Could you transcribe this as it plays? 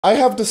I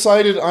have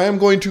decided I am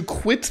going to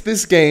quit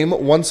this game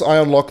once I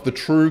unlock the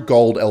true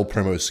gold El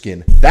Primo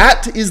skin.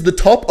 That is the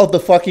top of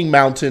the fucking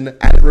mountain,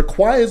 and it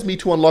requires me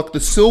to unlock the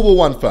silver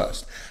one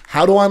first.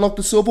 How do I unlock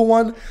the silver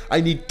one? I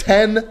need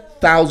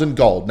 10,000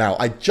 gold. Now,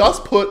 I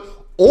just put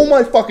all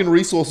my fucking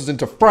resources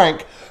into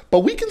Frank, but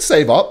we can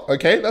save up,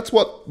 okay? That's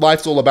what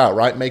life's all about,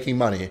 right? Making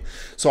money.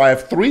 So I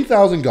have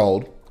 3,000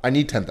 gold. I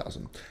need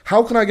 10,000.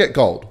 How can I get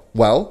gold?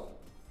 Well,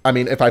 I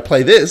mean, if I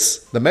play this,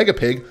 the Mega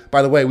Pig,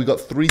 by the way, we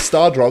got 3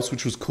 star drops,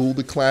 which was cool.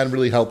 The clan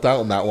really helped out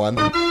on that one.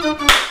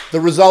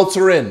 The results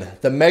are in.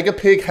 The Mega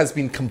Pig has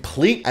been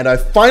complete, and I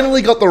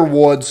finally got the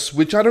rewards,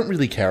 which I don't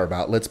really care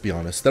about, let's be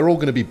honest. They're all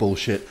going to be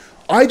bullshit.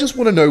 I just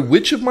want to know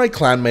which of my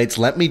clanmates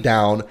let me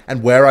down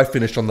and where I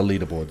finished on the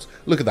leaderboards.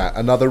 Look at that.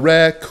 Another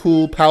rare,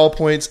 cool,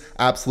 PowerPoints,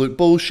 absolute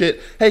bullshit.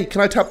 Hey,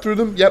 can I tap through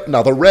them? Yep,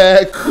 another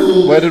rare,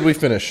 cool. Where did we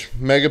finish?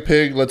 Mega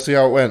Pig, let's see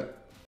how it went.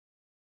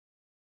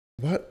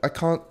 What? I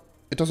can't...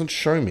 It doesn't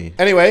show me.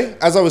 Anyway,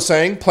 as I was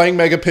saying, playing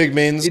Mega Pig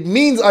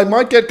means I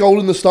might get gold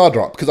in the star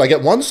drop, because I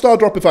get 1 star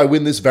drop if I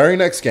win this very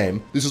next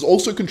game. This is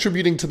also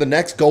contributing to the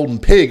next golden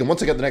pig, and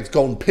once I get the next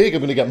golden pig, I'm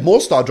going to get more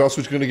star drops,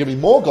 which is going to give me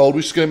more gold,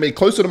 which is going to be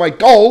closer to my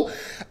goal.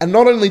 And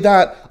not only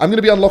that, I'm going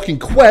to be unlocking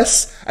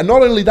quests, and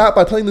not only that,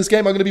 by playing this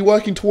game, I'm going to be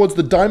working towards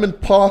the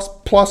Diamond Pass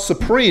Plus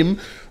Supreme,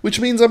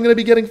 which means I'm going to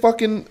be getting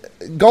fucking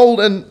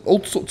gold and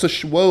all sorts of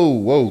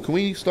whoa, can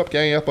we stop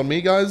ganging up on me,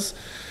 guys?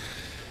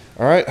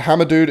 Alright,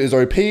 Hammer Dude is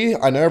OP.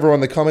 I know everyone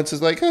in the comments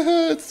is like,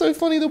 haha, it's so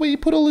funny the way you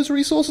put all his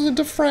resources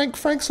into Frank.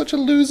 Frank's such a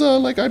loser.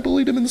 Like, I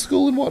bullied him in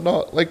school and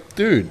whatnot. Like,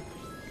 dude,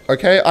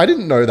 okay, I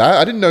didn't know that.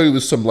 I didn't know he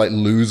was some, like,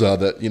 loser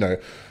that, you know,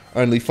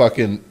 only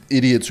fucking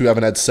idiots who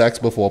haven't had sex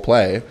before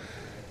play.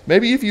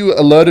 Maybe if you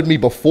alerted me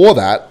before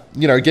that,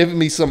 you know, giving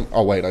me some...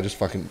 Oh, wait,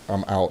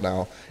 I'm out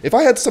now. If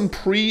I had some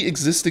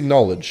pre-existing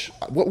knowledge...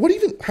 What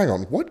even... Hang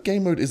on, what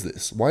game mode is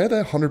this? Why are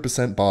there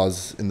 100%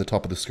 bars in the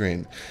top of the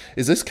screen?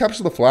 Is this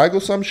Capture the Flag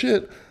or some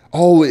shit?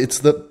 Oh, it's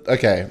the...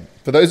 Okay,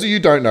 for those of you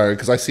who don't know,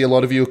 because I see a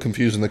lot of you are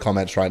confused in the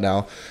comments right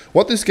now,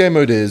 what this game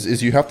mode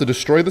is you have to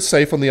destroy the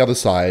safe on the other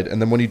side,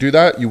 and then when you do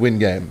that, you win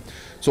game.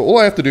 So all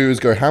I have to do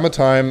is go hammer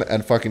time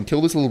and fucking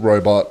kill this little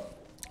robot,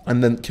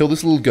 and then kill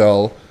this little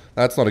girl...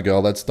 That's not a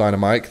girl, that's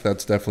Dynamike.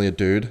 That's definitely a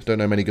dude. Don't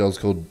know many girls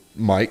called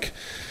Mike.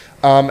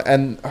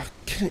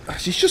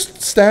 She's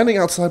just standing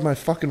outside my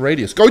fucking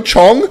radius. Go,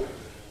 Chong!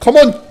 Come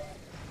on!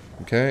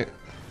 Okay.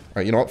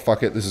 Alright, you know what?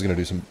 Fuck it. This is going to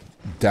do some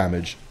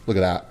damage. Look at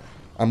that.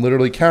 I'm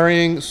literally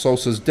carrying.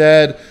 Sosa's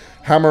dead.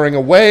 Hammering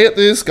away at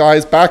this.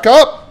 Guys, back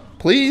up!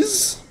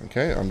 Please!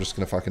 Okay, I'm just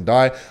going to fucking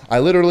die. I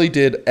literally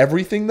did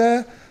everything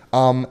there.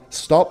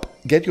 Stop.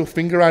 Get your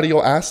finger out of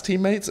your ass,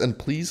 teammates, and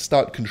please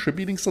start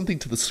contributing something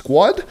to the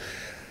squad.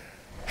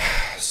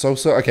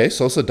 Sosa, okay,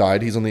 Sosa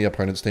died. He's on the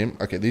opponent's team.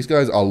 Okay, these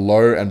guys are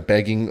low and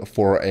begging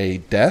for a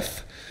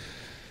death.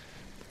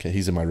 Okay,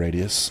 he's in my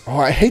radius. Oh,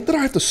 I hate that I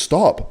have to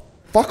stop.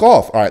 Fuck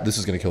off. All right, this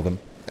is going to kill them.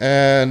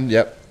 And,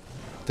 yep.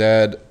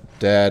 Dead.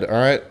 All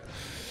right.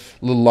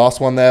 Little last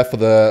one there for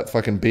the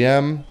fucking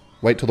BM.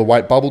 Wait till the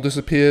white bubble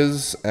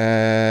disappears.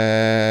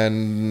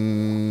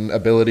 And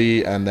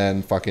ability. And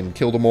then fucking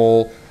kill them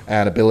all.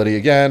 And ability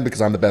again,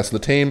 because I'm the best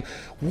of the team.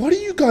 What are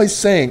you guys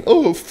saying?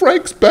 Oh,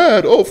 Frank's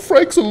bad. Oh,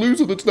 Frank's a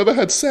loser that's never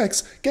had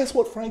sex. Guess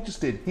what Frank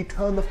just did? He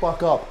turned the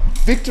fuck up.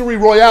 Victory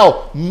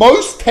Royale.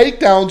 Most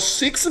takedowns,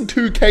 6 and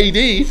 2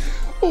 KD.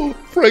 Oh,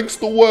 Frank's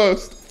the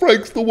worst.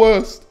 Frank's the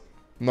worst.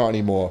 Not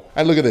anymore.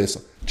 And look at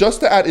this. Just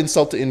to add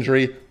insult to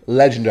injury,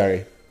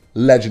 legendary.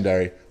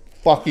 Legendary.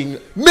 Fucking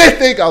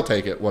mythic. I'll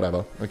take it.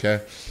 Whatever. Okay.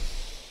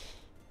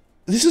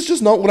 This is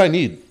just not what I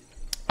need.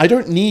 I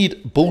don't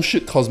need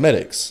bullshit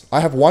cosmetics.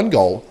 I have one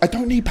goal. I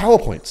don't need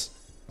PowerPoints.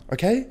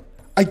 Okay?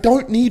 I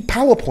don't need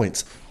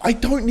PowerPoints. I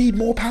don't need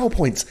more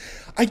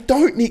PowerPoints. I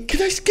don't need...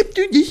 Can I skip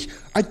through this?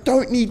 I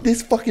don't need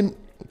this fucking...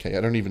 Okay,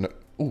 I don't even know...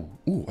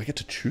 Ooh, I get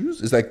to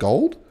choose? Is that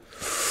gold?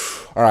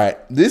 Alright,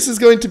 this is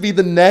going to be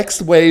the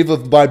next wave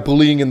of my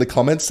bullying in the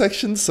comments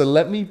section, so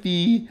let me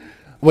be...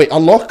 Wait,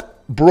 unlock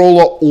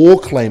brawler or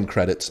claim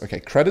credits.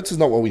 Okay, credits is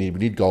not what we need. We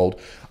need gold.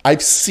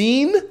 I've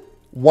seen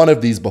one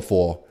of these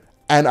before.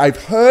 And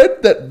I've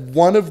heard that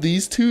one of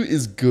these two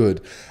is good.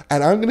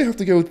 And I'm going to have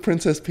to go with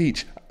Princess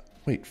Peach.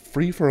 Wait,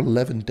 free for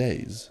 11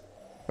 days?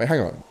 Wait,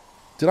 hang on.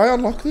 Did I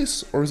unlock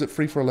this? Or is it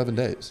free for 11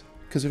 days?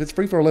 Because if it's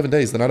free for 11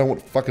 days, then I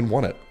don't fucking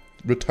want it.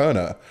 Return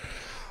her.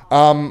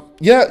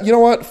 Yeah, you know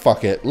what?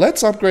 Fuck it.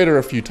 Let's upgrade her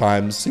a few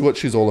times. See what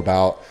she's all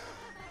about.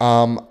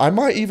 I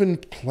might even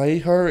play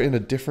her in a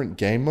different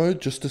game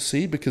mode just to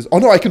see because... Oh,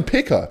 no, I can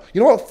pick her.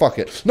 You know what? Fuck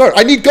it. No,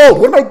 I need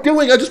gold. What am I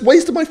doing? I just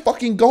wasted my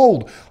fucking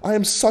gold. I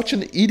am such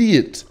an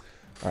idiot.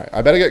 All right,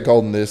 I better get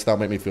gold in this. That'll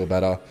make me feel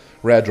better.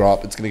 Rare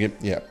drop. It's going to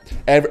get... Yeah.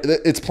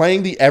 It's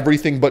playing the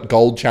everything but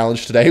gold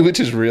challenge today, which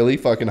is really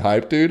fucking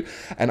hype, dude.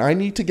 And I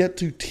need to get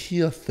to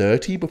tier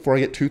 30 before I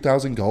get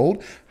 2,000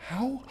 gold.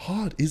 How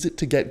hard is it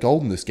to get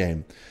gold in this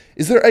game?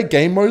 Is there a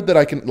game mode that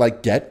I can,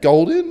 like, get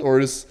gold in? Or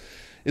is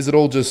it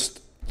all just...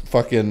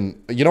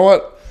 Fucking, you know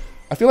what?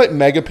 I feel like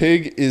Mega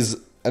Pig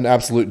is an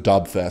absolute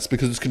dub fest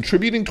because it's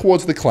contributing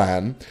towards the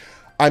clan.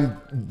 I'm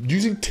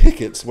using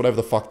tickets, whatever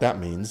the fuck that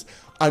means.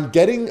 I'm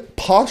getting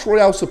Pass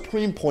Royale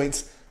Supreme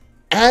points,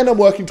 and I'm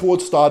working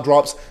towards Star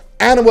Drops,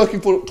 and I'm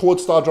working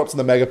towards Star Drops in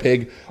the Mega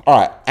Pig.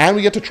 Alright, and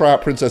we get to try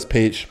out Princess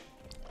Peach.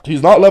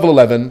 She's not level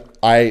 11.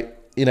 I,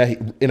 in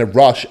a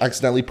rush,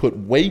 accidentally put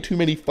way too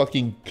many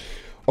fucking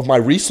of my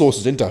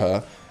resources into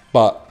her,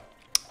 but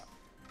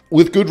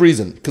with good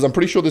reason, because I'm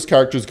pretty sure this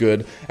character is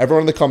good.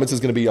 Everyone in the comments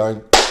is going to be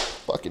going,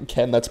 fucking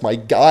Ken, that's my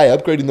guy,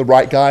 upgrading the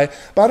right guy.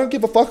 But I don't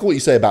give a fuck what you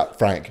say about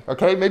Frank,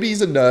 okay? Maybe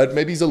he's a nerd,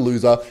 maybe he's a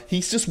loser.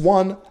 He's just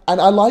one,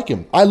 and I like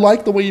him. I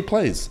like the way he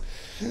plays.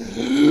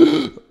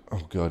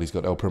 Oh god, he's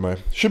got El Primo.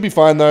 Should be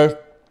fine though.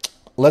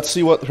 Let's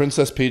see what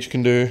Princess Peach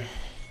can do.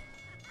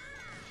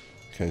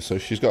 Okay, so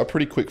she's got a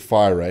pretty quick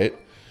fire rate.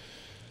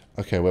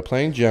 Okay, we're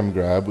playing Gem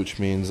Grab, which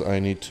means I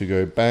need to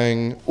go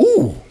bang.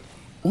 Ooh!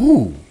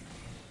 Ooh!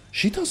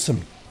 She does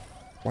some...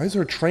 Why is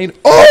there a train?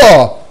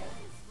 Oh!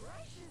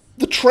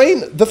 The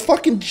train, the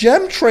fucking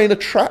gem train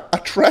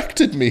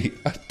attracted me.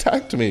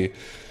 Attacked me.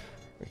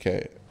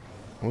 Okay.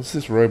 What's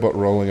this robot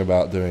rolling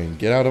about doing?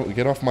 Get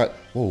off my...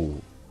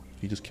 Whoa.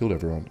 He just killed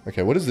everyone.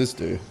 Okay, what does this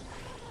do?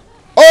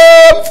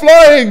 Oh, I'm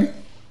flying!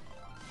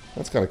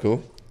 That's kind of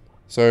cool.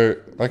 So,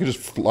 I can just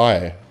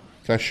fly.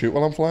 Can I shoot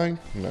while I'm flying?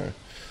 No.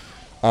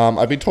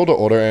 I've been told to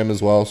auto aim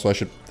as well, so I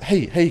should...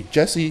 Hey,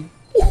 Jesse.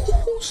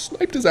 Ooh,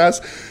 sniped his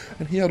ass.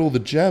 And he had all the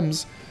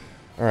gems.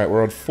 Alright,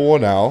 we're on 4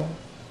 now.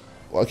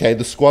 Okay,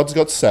 the squad's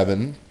got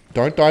 7.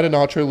 Don't die to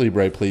Nacho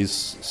Libre, please,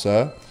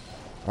 sir.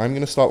 I'm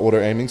gonna start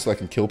auto-aiming so I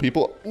can kill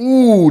people.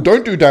 Ooh,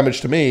 don't do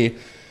damage to me.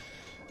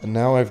 And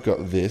now I've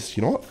got this.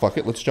 You know what? Fuck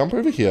it. Let's jump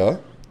over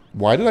here.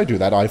 Why did I do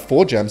that? I have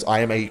 4 gems. I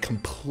am a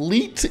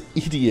complete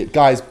idiot.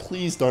 Guys,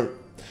 please don't...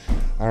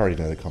 I already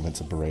know the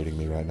comments are berating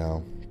me right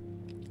now.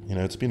 You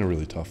know, it's been a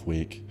really tough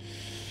week.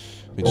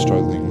 I've been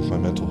struggling with my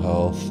mental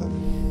health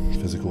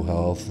and physical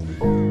health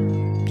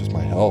and just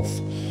my health.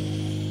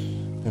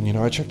 And you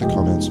know, I check the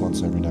comments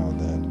once every now and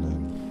then,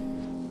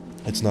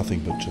 and it's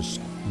nothing but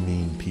just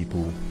mean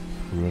people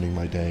ruining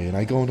my day. And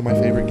I go into my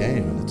favorite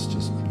game, and it's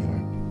just, you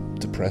know,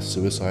 depressed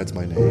suicide's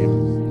my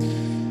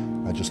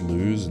name. I just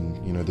lose,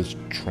 and you know, there's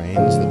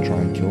trains that try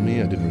and kill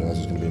me. I didn't realize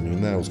I was going to be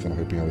immune there. I was kind of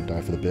hoping I would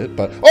die for the bit,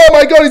 but oh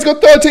my god, he's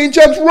got 13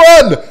 gems!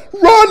 Run!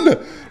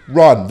 Run!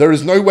 Run! There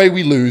is no way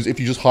we lose if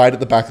you just hide at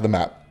the back of the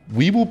map.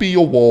 We will be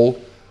your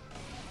wall.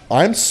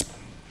 I'm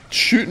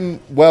shooting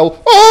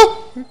well.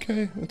 Oh!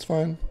 Okay, that's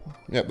fine.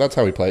 Yeah, that's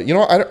how we play it. You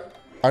know what?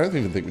 I don't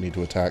even think we need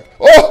to attack.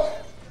 Oh!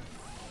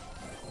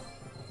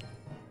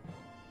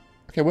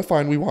 Okay, we're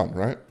fine. We won,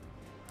 right?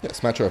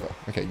 Yes, match over.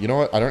 Okay, you know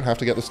what? I don't have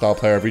to get the star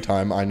player every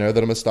time. I know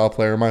that I'm a star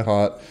player in my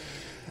heart.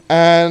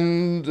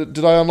 And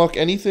did I unlock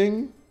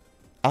anything?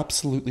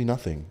 Absolutely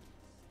nothing.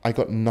 I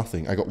got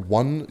nothing. I got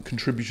 1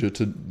 contributor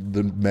to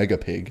the Mega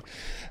Pig.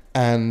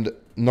 And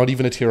not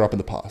even a tier up in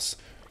the pass.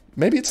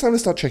 Maybe it's time to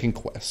start checking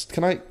quests.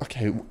 Can I...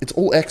 Okay, it's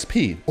all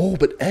XP. Oh,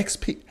 but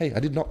XP... Hey, I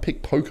did not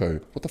pick Poco.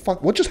 What the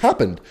fuck? What just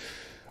happened?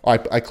 I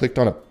clicked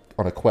on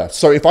a quest.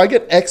 So if I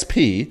get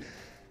XP,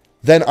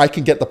 then I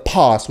can get the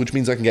pass, which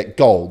means I can get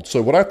gold.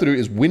 So what I have to do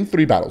is win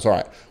 3 battles. All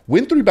right.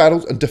 Win 3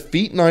 battles and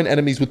defeat 9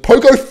 enemies with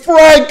Poco.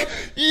 Frank!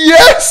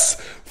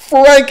 Yes!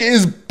 Frank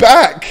is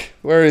back!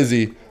 Where is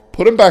he?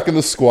 Put him back in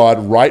the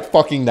squad right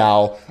fucking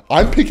now.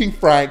 I'm picking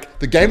Frank.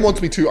 The game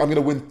wants me to. I'm going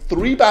to win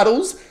 3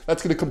 battles.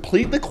 That's going to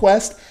complete the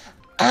quest.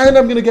 And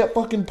I'm going to get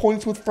fucking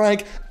points with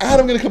Frank.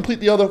 And I'm going to complete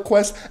the other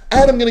quest.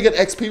 And I'm going to get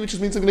XP, which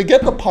means I'm going to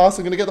get the pass.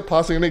 I'm going to get the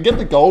pass. I'm going to get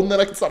the gold. And then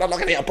I can start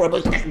unlocking the upper.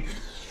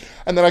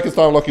 And then I can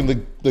start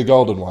unlocking the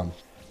golden one.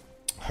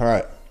 All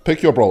right.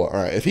 Pick your brawler.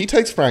 All right. If he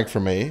takes Frank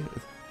from me,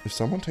 if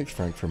someone takes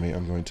Frank from me,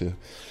 I'm going to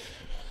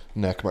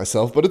neck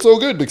myself. But it's all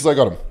good because I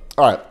got him.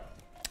 All right.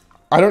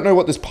 I don't know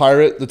what this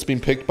pirate that's been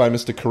picked by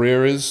Mr.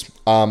 Career is.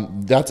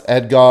 That's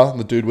Edgar,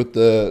 the dude with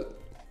the...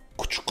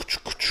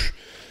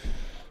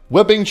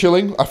 We're being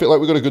chilling. I feel like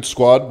we've got a good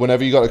squad.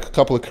 Whenever you got a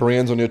couple of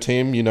Koreans on your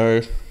team, you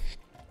know,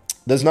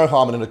 there's no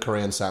harm in a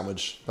Korean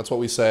sandwich. That's what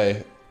we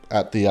say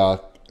at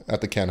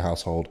the Ken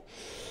household.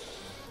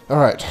 All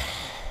right.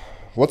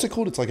 What's it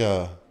called? It's like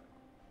a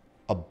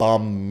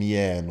banh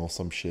mian or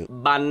some shit.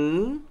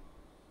 Bánh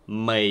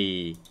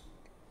mì.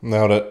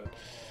 Nailed it.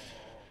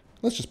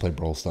 Let's just play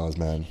Brawl Stars,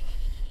 man.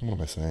 What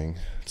am I saying?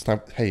 It's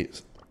time. Hey,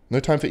 no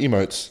time for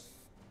emotes.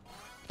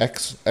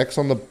 X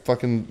on the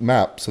fucking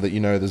map so that you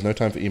know there's no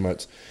time for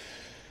emotes.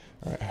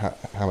 All right,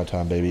 hammer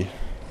time, baby.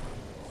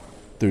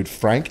 Dude,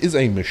 Frank is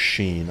a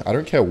machine. I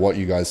don't care what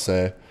you guys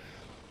say.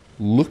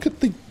 Look at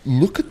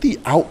the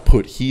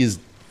output. He is...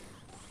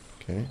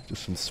 Okay,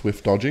 just some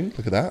swift dodging.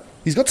 Look at that.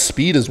 He's got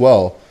speed as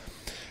well.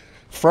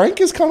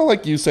 Frank is kind of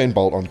like Usain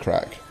Bolt on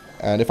crack.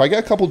 And if I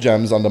get a couple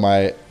gems under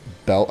my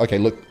belt... Okay,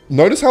 look.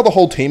 Notice how the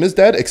whole team is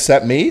dead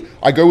except me.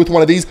 I go with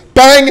one of these.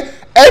 Bang!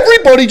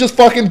 Everybody just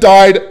fucking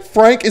died.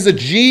 Frank is a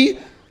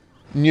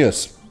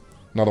genius.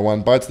 Another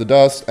one bites the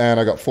dust. And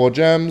I got 4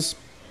 gems.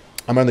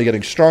 I'm only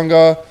getting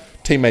stronger.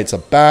 Teammates are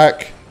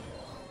back.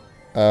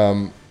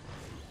 Wait.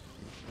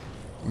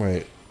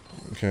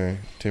 Okay.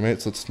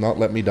 Teammates, let's not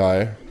let me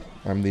die.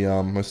 I'm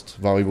the most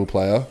valuable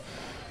player.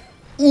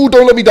 Ooh,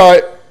 don't let me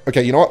die.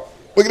 Okay, you know what?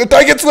 We're gonna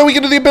take it so that we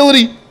get to the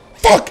ability.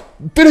 Fuck!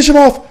 Finish him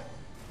off!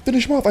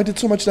 Finish him off. I did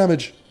so much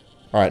damage.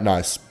 Alright,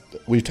 nice.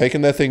 We've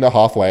taken their thing to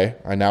halfway.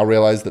 I now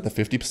realize that the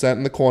 50%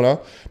 in the corner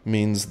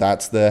means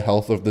that's the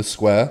health of the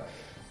square.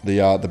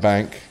 The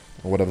bank,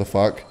 or whatever the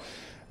fuck.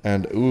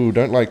 And, ooh,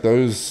 don't like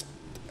those.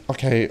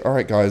 Okay,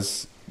 alright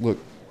guys. Look,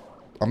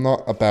 I'm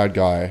not a bad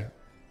guy.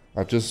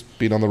 I've just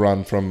been on the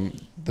run from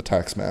the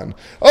tax man.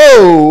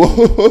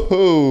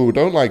 Oh!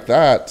 Don't like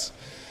that.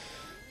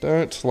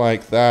 Don't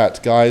like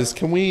that. Guys,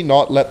 can we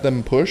not let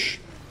them push?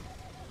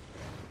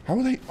 How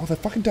are they? Oh, they're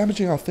fucking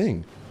damaging our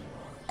thing.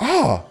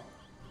 Ah!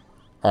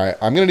 Alright,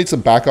 I'm gonna need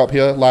some backup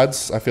here,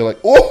 lads. I feel like...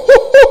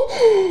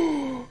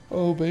 Oh!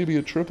 Oh, baby,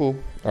 a triple.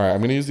 Alright,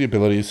 I'm gonna use the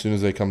ability as soon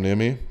as they come near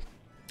me.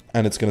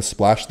 And it's gonna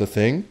splash the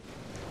thing.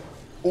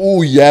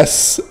 Oh,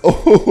 yes.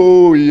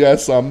 Oh,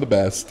 yes, I'm the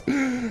best.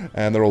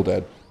 And they're all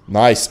dead.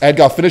 Nice.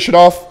 Edgar, finish it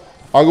off.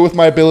 I'll go with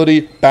my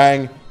ability.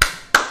 Bang.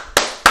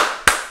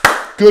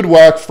 Good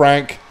work,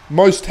 Frank.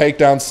 Most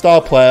takedowns,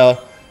 star player.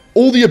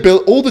 All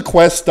the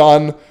quests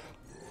done.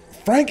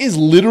 Frank is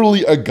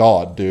literally a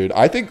god, dude.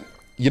 I think,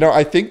 you know,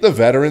 I think the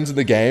veterans in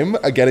the game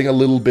are getting a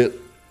little bit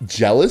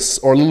jealous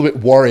or a little bit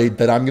worried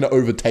that I'm going to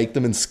overtake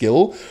them in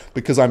skill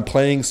because I'm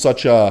playing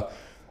such an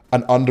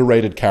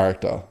underrated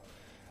character.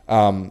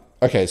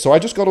 Okay, so I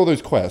just got all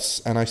those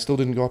quests and I still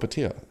didn't go up a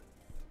tier.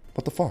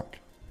 What the fuck?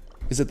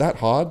 Is it that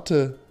hard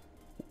to...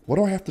 What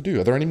do I have to do?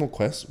 Are there any more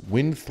quests?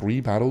 Win 3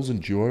 battles in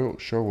duo,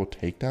 show, or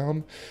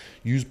takedown.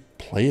 Use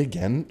play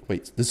again.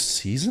 Wait, this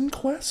season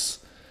quests?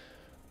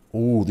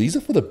 Oh, these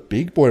are for the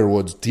big boy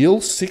rewards. Deal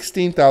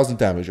 16,000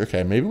 damage.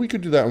 Okay, maybe we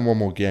could do that in one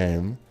more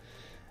game.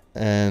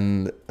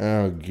 And,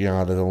 oh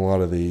god, there's a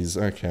lot of these.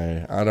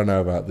 Okay, I don't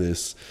know about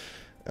this.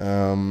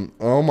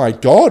 Oh my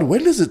god,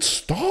 when does it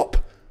stop?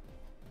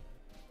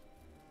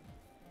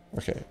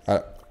 Okay,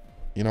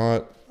 you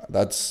know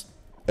what?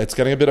 It's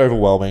getting a bit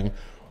overwhelming.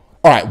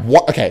 Alright,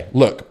 okay,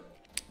 look.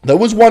 There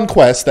was one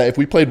quest that if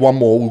we played one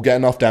more, we'll get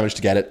enough damage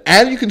to get it.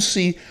 And you can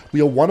see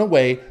we are 1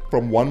 away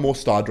from 1 more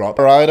star drop.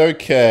 Alright,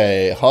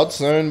 okay. Hot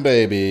zone,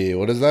 baby.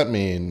 What does that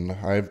mean?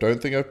 I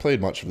don't think I've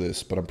played much of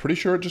this, but I'm pretty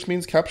sure it just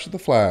means capture the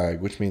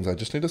flag, which means I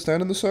just need to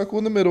stand in the circle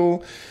in the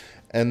middle,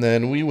 and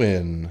then we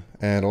win.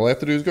 And all I have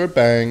to do is go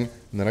bang,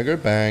 and then I go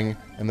bang,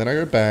 and then I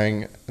go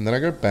bang, and then I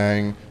go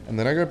bang, and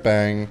then I go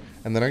bang,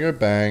 and then I go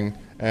bang,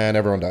 and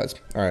everyone dies.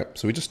 Alright,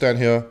 so we just stand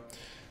here.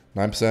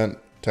 9%.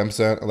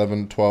 10%,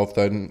 11, 12,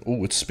 13.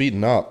 Ooh, it's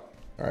speeding up.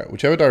 Alright,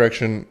 whichever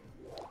direction.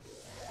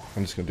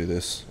 I'm just going to do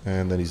this.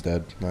 And then he's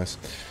dead. Nice.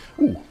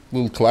 Ooh,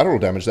 little collateral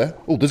damage there.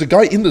 Ooh, there's a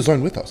guy in the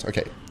zone with us.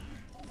 Okay.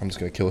 I'm just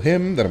going to kill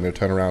him. Then I'm going to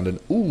turn around and...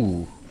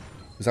 Ooh.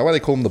 Is that why they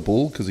call him the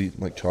bull? Because he,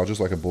 like,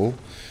 charges like a bull?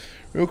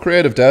 Real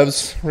creative,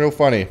 devs. Real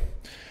funny.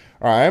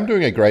 Alright, I am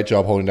doing a great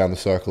job holding down the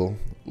circle.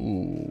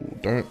 Ooh,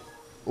 don't...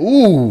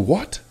 Ooh,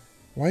 what?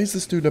 Why is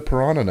this dude a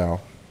piranha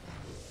now?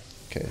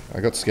 Okay, I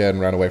got scared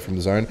and ran away from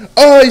the zone.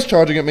 Oh, he's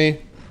charging at me.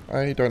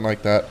 I don't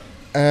like that.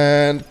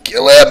 And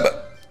kill him!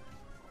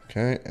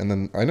 Okay, and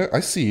then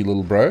I see you,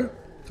 little bro.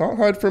 Can't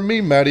hide from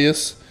me,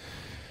 Mattias.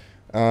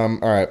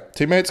 Alright,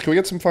 teammates, can we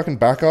get some fucking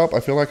backup?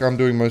 I feel like I'm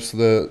doing most of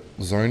the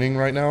zoning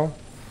right now.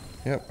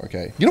 Yep,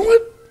 okay. You know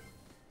what?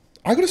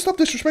 I gotta stop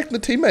disrespecting the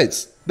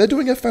teammates. They're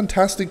doing a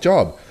fantastic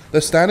job.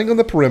 They're standing on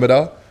the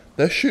perimeter.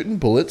 They're shooting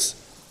bullets.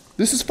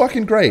 This is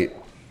fucking great.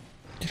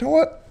 You know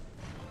what?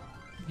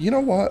 You know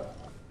what?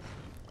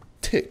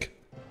 Tick.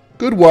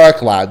 Good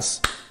work,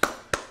 lads.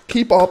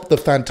 Keep up the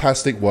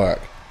fantastic work.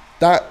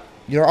 That,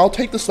 you know, I'll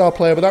take the star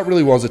player, but that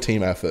really was a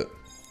team effort.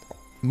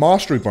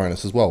 Mastery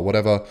bonus as well,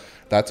 whatever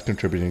that's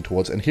contributing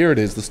towards. And here it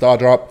is, the star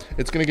drop.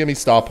 It's going to give me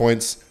star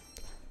points.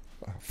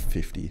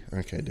 50.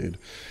 Okay, dude.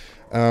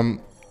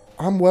 I'm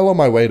well on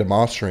my way to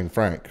mastering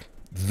Frank.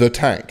 The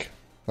tank.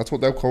 That's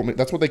what they'll call me.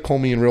 That's what they call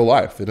me in real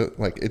life.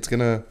 It's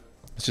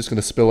just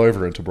gonna spill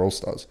over into Brawl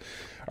Stars.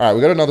 Alright,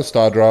 we got another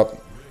star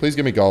drop. Please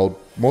give me gold.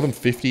 More than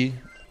 50.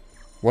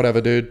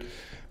 Whatever, dude.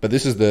 But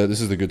this is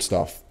the good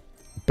stuff.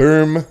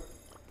 Boom.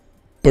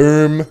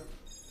 Boom.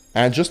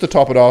 And just to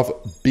top it off,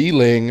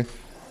 B-Ling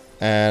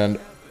and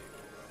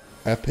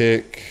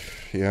Epic.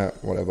 Yeah,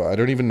 whatever. I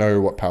don't even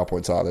know what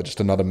PowerPoints are. They're just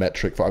another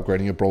metric for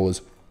upgrading your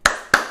brawlers.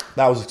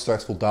 That was a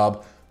successful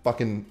dub.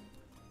 Fucking...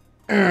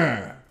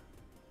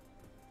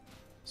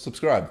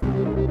 subscribe.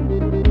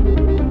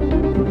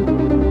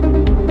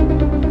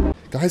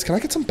 Guys, can I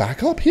get some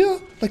backup here?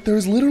 Like, there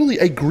is literally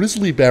a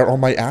grizzly bear on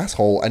my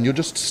asshole, and you're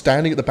just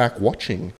standing at the back watching.